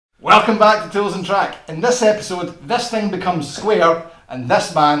Welcome back to Tools and Track. In this episode, this thing becomes square and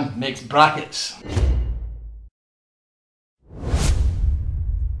this man makes brackets.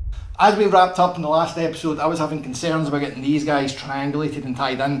 As we wrapped up in the last episode, I was having concerns about getting these guys triangulated and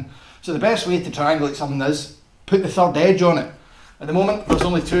tied in. So the best way to triangulate something is put the third edge on it. At the moment, there's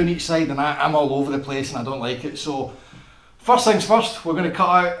only two on each side and I'm all over the place and I don't like it. So first things first, we're going to cut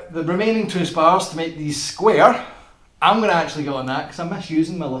out the remaining two spars to make these square. I'm going to actually go on that because I miss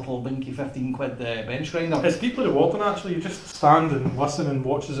using my little binky 15 quid bench grinder. It's deeply rewarding actually. You just stand and listen and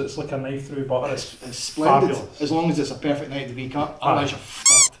watch as it's like a knife through butter. It's splendid. Fabulous. As long as it's a perfect night to be cut, otherwise you're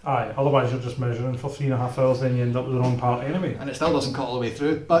fucked. Aye, otherwise you're just measuring for 3.5 hours, then you end up with the wrong part anyway. And it still doesn't cut all the way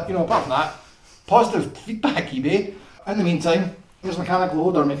through. But you know, apart from that, positive feedback eBay. In the meantime, here's mechanical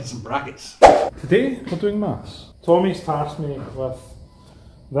holder making some brackets. Today we're doing maths. Tommy's tasked me with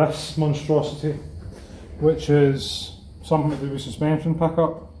this monstrosity, which is something to do with suspension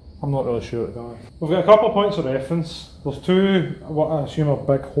pickup. I'm not really sure to be honest. We've got a couple of points of reference. There's two, what I assume are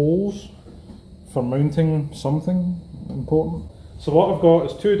big holes for mounting something important. So what I've got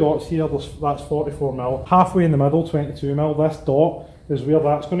is two dots here, that's 44mm. Halfway in the middle, 22mm. This dot is where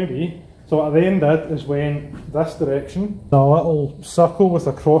that's going to be. So what I then did is went this direction. A little circle with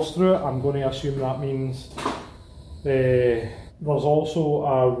a cross through it. I'm going to assume that means there's also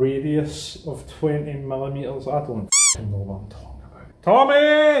a radius of 20mm. I don't know what I'm talking about.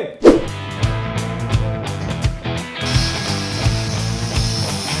 Tommy!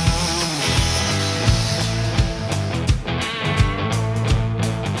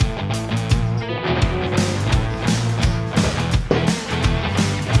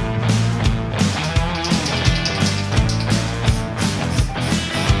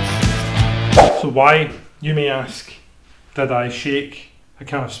 So why, you may ask, did I shake a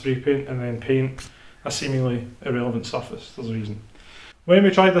can of spray paint and then paint a seemingly irrelevant surface? There's a reason. When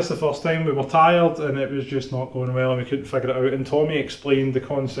we tried this the first time, we were tired and it was just not going well and we couldn't figure it out, and Tommy explained the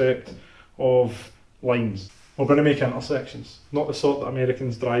concept of lines. We're going to make intersections, not the sort that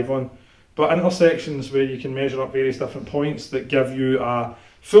Americans drive on, but intersections where you can measure up various different points that give you a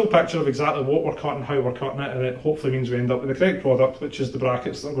full picture of exactly what we're cutting, how we're cutting it, and it hopefully means we end up with the correct product, which is the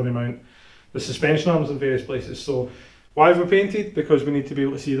brackets that are going to mount the suspension arms in various places. So why have we painted? Because we need to be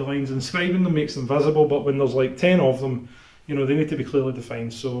able to see the lines. Inscribing them makes them visible, but when there's like 10 of them, you know, they need to be clearly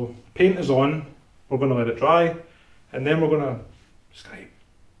defined. So paint is on, we're going to let it dry, and then we're going to scribe.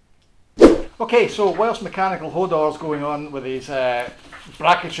 Okay, so whilst mechanical Hodor's going on with his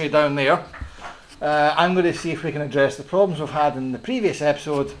bracketry down there, I'm going to see if we can address the problems we've had in the previous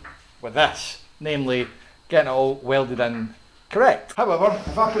episode with this, namely getting it all welded in correct. However,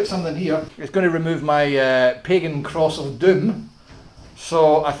 if I put something here, it's going to remove my pagan cross of doom.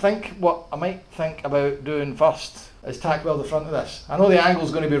 So I think what I might think about doing first is tack weld the front of this. I know the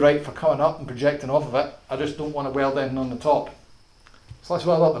angle's going to be right for coming up and projecting off of it. I just don't want to weld in on the top. So let's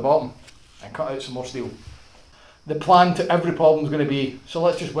weld up the bottom and cut out some more steel. The plan to every problem is going to be, so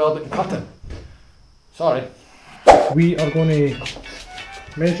let's just weld it and cut it. Sorry. We are going to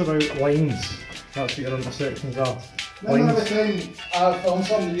measure out lines. That's what your intersections are. Remember the time I filmed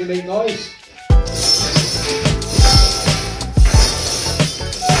something and you make noise?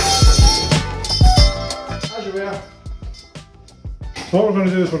 As you were. So what we're going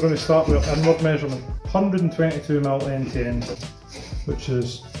to do is we're going to start with inward measurement. 122mm end to end, which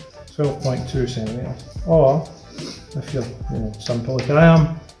is 12.2cm. Or, if you're simple like I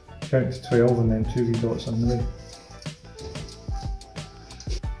am, count to 12 and then 2 wee dots in the way.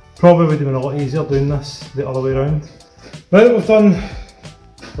 Probably would have been a lot easier doing this the other way around. Now that we've done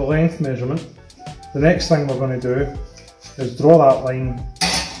the length measurement, the next thing we're going to do is draw that line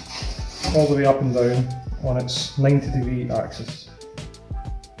all the way up and down on its 90-degree axis.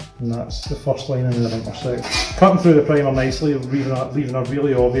 And that's the first line in the intersect. Cutting through the primer nicely, leaving a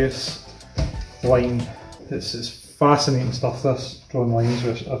really obvious line. It's fascinating stuff, this, drawing lines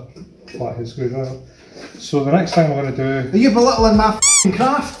with a flathead screwdriver. So the next thing we're going to do... Are you belittling my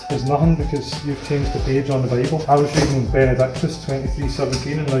craft? Is nothing, because you've changed the page on the Bible. I was reading Benedictus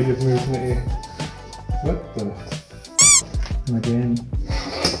 23:17 and now you've moved me to... What the... And again,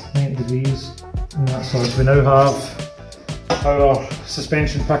 90 degrees. And that's us. We now have our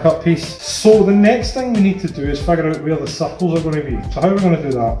suspension pickup piece. So the next thing we need to do is figure out where the circles are going to be. So how are we going to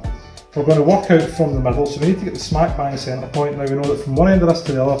do that? We're going to work out from the middle, so we need to get the smack bang centre point. Now we know that from one end of this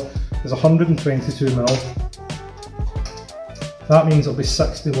to the other is 122mm. That means it'll be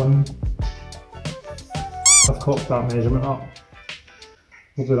 61. I've cocked that measurement up.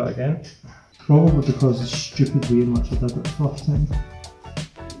 We'll do that again. Probably because of the stupid way in which I did it the first time.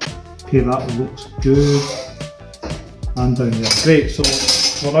 Okay, that looks good. And down there. Great, so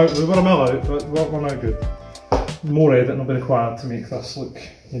We were a mill out, but we're now good. More editing will be required to make this look,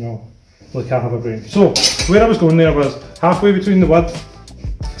 you know, like I have a brain. So, where I was going there was halfway between the width,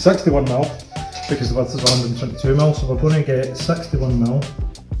 61mm, because the width is 122mm, so we're going to get 61mm.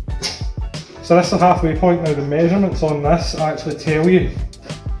 So this is the halfway point. Now the measurements on this actually tell you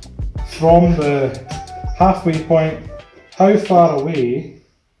from the halfway point how far away,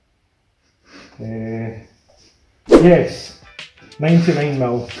 yes,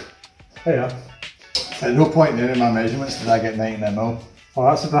 99mm. There. At no point in any of my measurements did I get 99mm. Oh,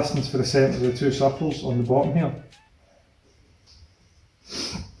 that's the distance for the centre of the two circles on the bottom here.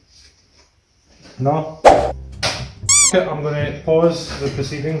 No. Okay, I'm going to pause the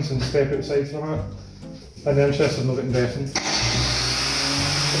proceedings and step outside for a minute. In the interest of not getting deafened.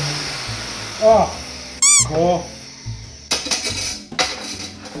 Ah! Oh!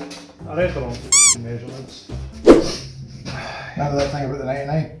 I read the wrong measurements. Remember that thing about the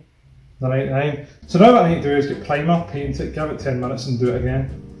 99? The 99. So now what I need to do is get primer, paint it, give it 10 minutes and do it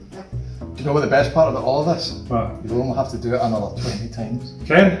again. Do you know what the best part about all of this? But You'll only have to do it another 20 times.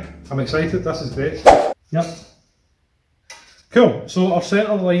 Ken, I'm excited, this is great. Yep. Cool, so our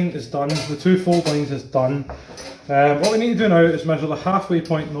centre line is done, the two fold lines is done. What we need to do now is measure the halfway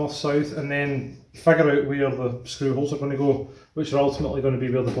point north-south and then figure out where the screw holes are going to go, which are ultimately going to be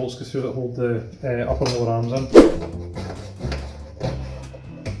where the bolts go through that hold the upper and lower arms in.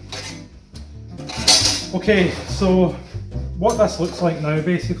 Okay, so what this looks like now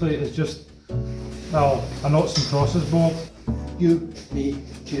basically is just, well, a knots and crosses board. You, me,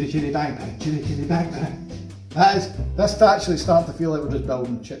 chitty bang bang, chitty bang bang. That's actually starting to feel like we're just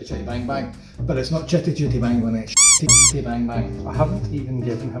building chitty bang bang, but it's not chitty bang bang, it's chitty bang bang. I haven't even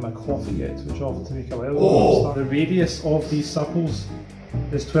given him a coffee yet, which I'll have to make a while. Oh. The radius of these circles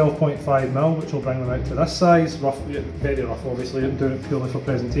is 12.5mm, which will bring them out to this size, roughly, very rough obviously, I'm doing it purely for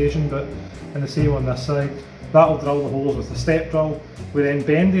presentation, but and the same on this side. That'll drill the holes with the step drill. We then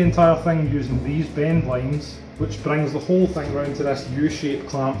bend the entire thing using these bend lines, which brings the whole thing round to this U-shaped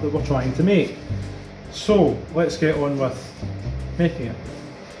clamp that we're trying to make. So, let's get on with making it.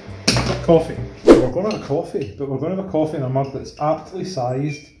 Coffee. We're going to have a coffee, but we're going to have a coffee in a mug that's aptly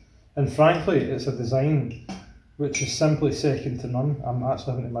sized, and frankly, it's a design which is simply second to none. I'm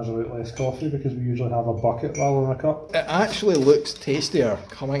actually having to measure out less coffee because we usually have a bucket rather than a cup. It actually looks tastier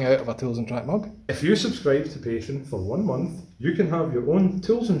coming out of a Tools and Track mug. If you subscribe to Patreon for 1 month, you can have your own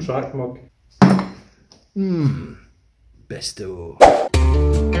Tools and Track mug. Besto.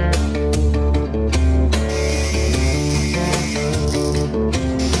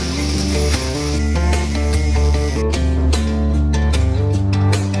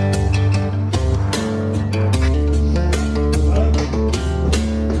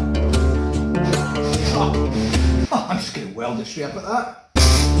 I'm just going to weld it straight up at that.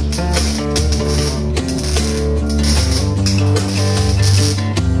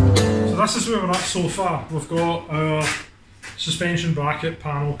 So this is where we're at so far. We've got our suspension bracket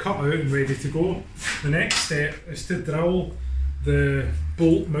panel cut out and ready to go. The next step is to drill the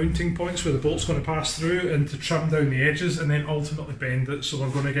bolt mounting points where the bolt's going to pass through and to trim down the edges and then ultimately bend it. So we're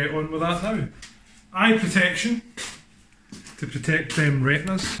going to get on with that now. Eye protection to protect them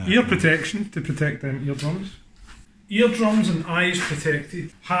retinas. Ear protection to protect them eardrums. Eardrums and eyes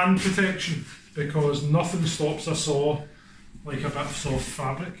protected. Hand protection, because nothing stops a saw like a bit of soft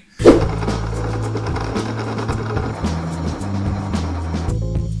fabric.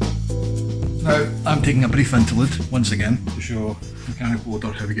 Now, I'm taking a brief interlude once again to show mechanical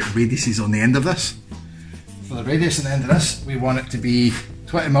loader how we get radiuses on the end of this. For the radius on the end of this, we want it to be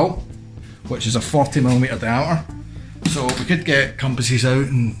 20mm, which is a 40mm diameter. So we could get compasses out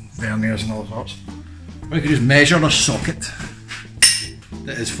and verniers and all sorts. We could just measure a socket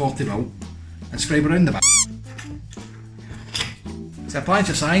that is 40mm and scribe around the back. It's the appliance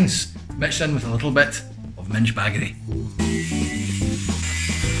of science mixed in with a little bit of minge baggery.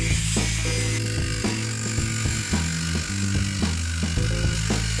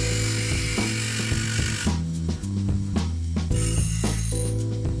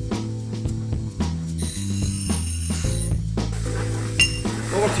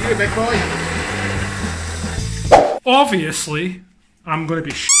 Over to you, big boy. Obviously, I'm going to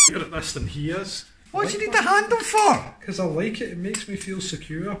be shitter at this than he is. What do you need the handle for? Because I like it, it makes me feel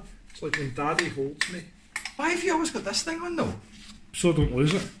secure. It's like when Daddy holds me. Why have you always got this thing on though? So I don't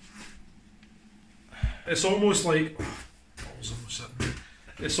lose it. It's almost like...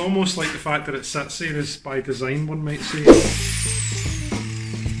 It's almost like the fact that it sits there is by design, one might say.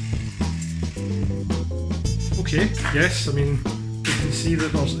 Okay, yes, I mean, you can see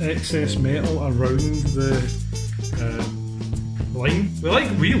that there's excess metal around the line.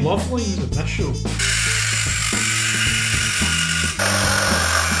 We love lines in this show.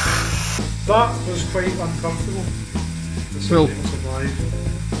 That was quite uncomfortable. Well,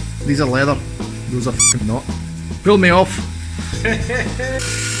 these are leather, those are f***ing not. Pull me off.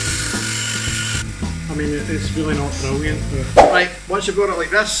 I mean, it's really not brilliant, but... Right, once you've got it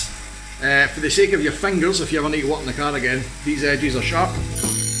like this, for the sake of your fingers, if you ever need to work in the car again, these edges are sharp.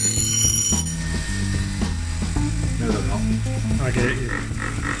 No, they're not. I get you.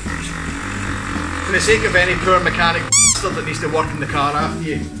 For the sake of any poor mechanic that needs to work in the car after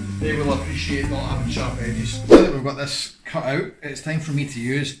you, they will appreciate not having sharp edges. Now that we've got this cut out, it's time for me to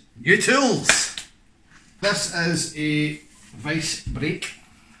use new tools. This is a vice brake.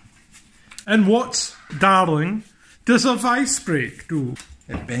 And what, darling, does a vice brake do?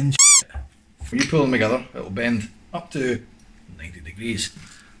 It bends shit. When you pull them together, it'll bend up to 90 degrees.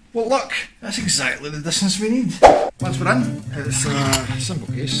 Well look, that's exactly the distance we need. Once we're in, it's a simple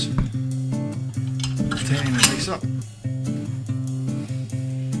case. Turning the vice up.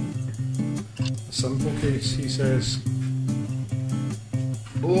 Simple case, he says.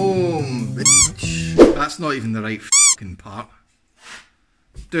 Boom, bitch. That's not even the right f***ing part.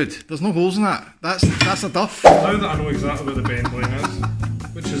 Dude, there's no holes in that. That's a duff. Now that I know exactly where the bend line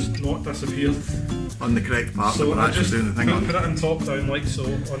is, which has not disappeared. On the correct part So that we're I actually just doing the thing on. put it in top down like so,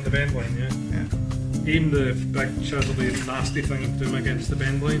 on the bend line, yeah? Yeah. Aim the big chisely nasty thing down against the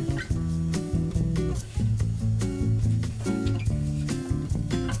bend line.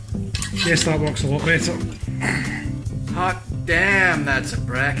 Yes, that works a lot better. Hot damn, that's a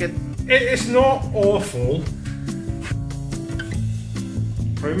bracket. It's not awful.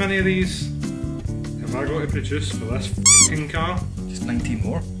 How many of these have I got to produce for this f***ing car? Just 19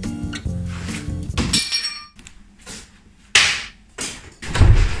 more.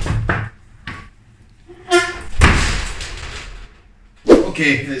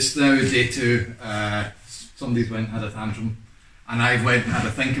 Okay, it's now day 2. Somebody's went and had a tantrum, and I've went and had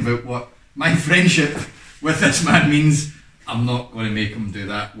a think about what my friendship with this man means. I'm not going to make him do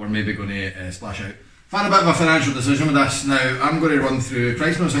that. We're maybe going to splash out. I've had a bit of a financial decision with this. Now, I'm going to run through,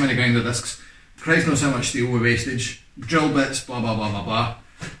 Christ knows how many grinder discs, Christ knows how much steel with wastage, drill bits, blah blah blah blah blah,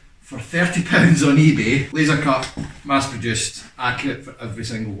 for £30 on eBay, laser cut, mass produced, accurate for every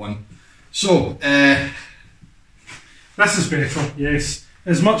single one. So, this is better, yes.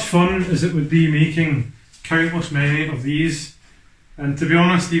 As much fun as it would be making countless many of these, and to be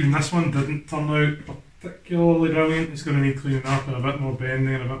honest, even this one didn't turn out particularly brilliant. It's going to need cleaning up and a bit more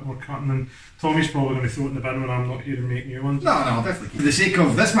bending and a bit more cutting, and Tommy's probably going to throw it in the bin when I'm not here and make new ones. No, definitely. For the sake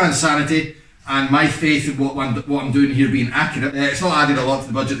of this man's sanity and my faith in what I'm doing here being accurate, it's not added a lot to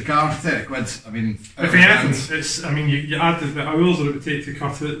the budget of the car. 30 quid, I mean... If anything, it's, I mean, you add the hours that it would take to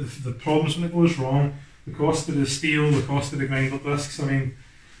cut it, the problems when it goes wrong, the cost of the steel, the cost of the grinder discs, I mean...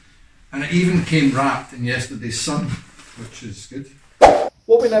 And it even came wrapped in yesterday's sun, which is good.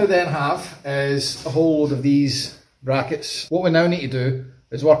 What we now then have is a whole load of these brackets. What we now need to do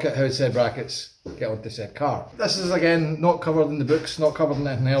is work out how said brackets get onto said car. This is again not covered in the books, not covered in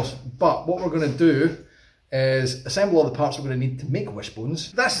anything else, but what we're going to do is assemble all the parts we're going to need to make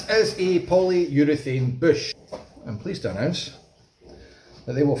wishbones. This is a polyurethane bush. I'm pleased to announce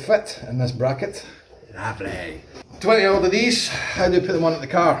that they will fit in this bracket. Lovely. 20 odd of these. How do we put them on at the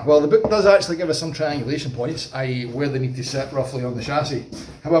car? Well, the book does actually give us some triangulation points, i.e. where they need to sit roughly on the chassis.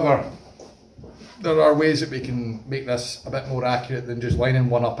 However, there are ways that we can make this a bit more accurate than just lining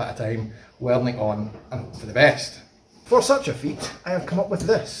one up at a time, welding it on, and for the best. For such a feat, I have come up with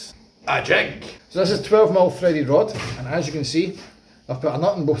this. A jig. So this is 12mm threaded rod, and as you can see, I've put a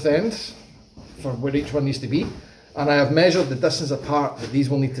nut on both ends for where each one needs to be, and I have measured the distance apart that these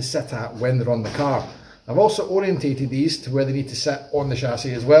will need to sit at when they're on the car. I've also orientated these to where they need to sit on the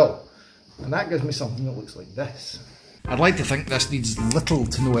chassis as well, and that gives me something that looks like this. I'd like to think this needs little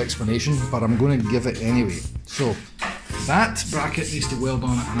to no explanation, but I'm going to give it anyway. So that bracket needs to weld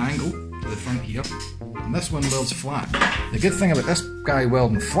on at an angle to the front here, and this one welds flat. The good thing about this guy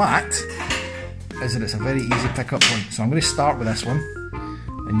welding flat is that it's a very easy pick-up point. So I'm going to start with this one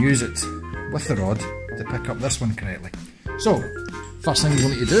and use it with the rod to pick up this one correctly. So first thing we'll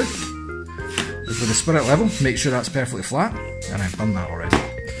need to do is with the spirit level, make sure that's perfectly flat, and I've done that already.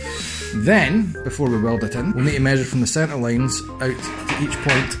 Then, before we weld it in, we'll need to measure from the centre lines out to each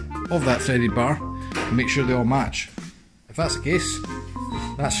point of that threaded bar and make sure they all match. If that's the case,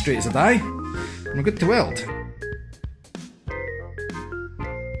 that's straight as a die, and we're good to weld.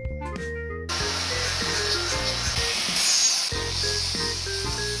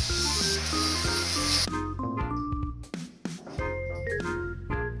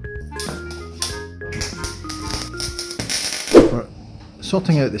 For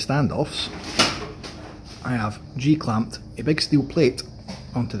sorting out the standoffs, I have G-clamped a big steel plate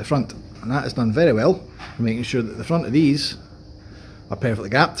onto the front, and that is done very well for making sure that the front of these are perfectly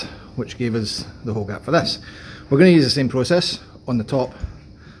gapped, which gave us the whole gap for this. We're going to use the same process on the top,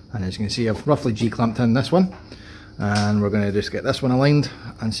 and as you can see I've roughly G-clamped in this one, and we're going to just get this one aligned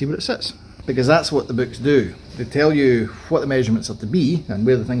and see where it sits. Because that's what the books do. They tell you what the measurements are to be and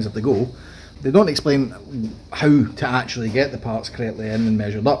where the things have to go. They don't explain how to actually get the parts correctly in and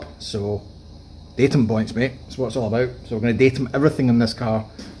measured up. So, datum points, mate, that's what it's all about. So we're going to datum everything in this car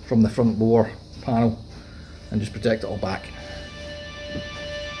from the front lower panel and just protect it all back.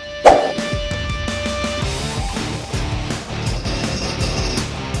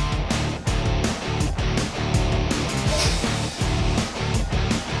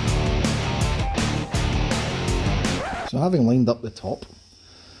 So having lined up the top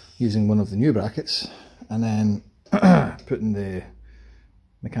using one of the new brackets and then putting the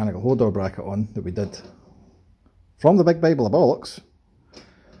mechanical hold door bracket on that we did from the Big Bible of Bollocks,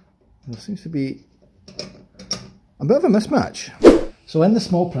 there seems to be a bit of a mismatch. So in the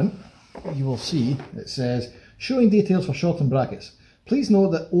small print you will see it says showing details for shortened brackets. Please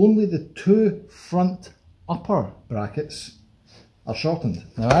note that only the two front upper brackets are shortened.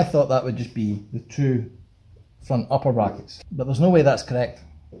 Now I thought that would just be the two front upper brackets, but there's no way that's correct.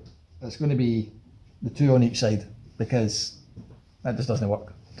 It's going to be the two on each side because that just doesn't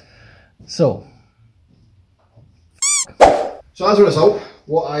work. So as a result,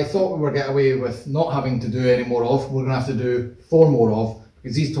 what I thought we were getting away with not having to do any more of, we're going to have to do 4 more of,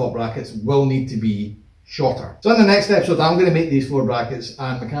 because these top brackets will need to be shorter. So in the next episode I'm going to make these 4 brackets,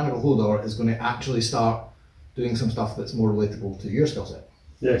 and Mechanical Hold Door is going to actually start doing some stuff that's more relatable to your skill set.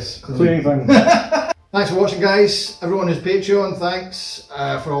 Yes, cleaning things. Thanks for watching, guys. Everyone who's Patreon, thanks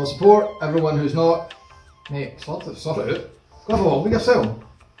for all the support. Everyone who's not, mate, sort it out. Go have a walk with yourself.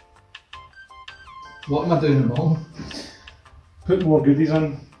 What am I doing wrong? Put more goodies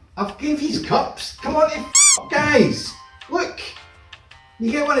in. I've gave you cups. Come on, you guys. Look,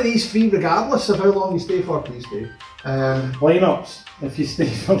 you get one of these free regardless of how long you stay for. Please do. Lineups. If you stay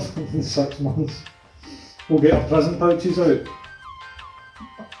for 6 months, we'll get our present pouches out.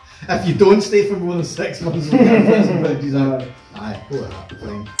 If you don't stay for more than 6 months, we'll get our present pouches out. Aye, go with that.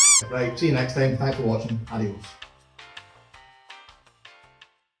 Fine. Right, see you next time. Thanks for watching. Adios.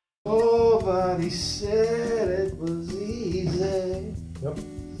 Nobody said it was easy. Yep.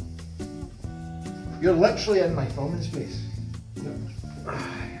 You're literally in my filming space. Yep.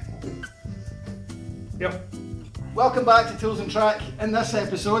 Yep. Welcome back to Tools and Track. In this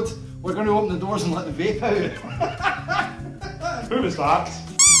episode, we're going to open the doors and let the vape out. Who was that?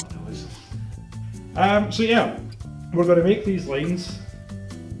 So yeah, we're going to make these lines.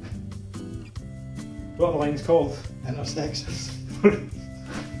 What are the lines called? Intersections.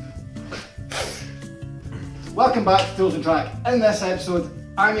 Welcome back to Tools and Track. In this episode,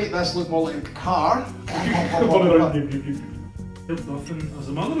 I make this look more like a car. As a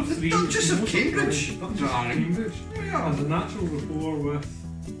mother of 3, Duchess of Cambridge. Cambridge. Has a natural rapport with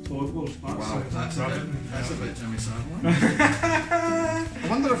toddlers. That's a bit Jimmy Savile. I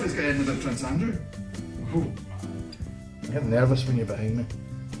wonder if it's got anything about Prince Andrew. I get nervous when you're behind me.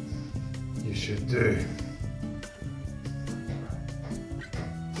 You should do.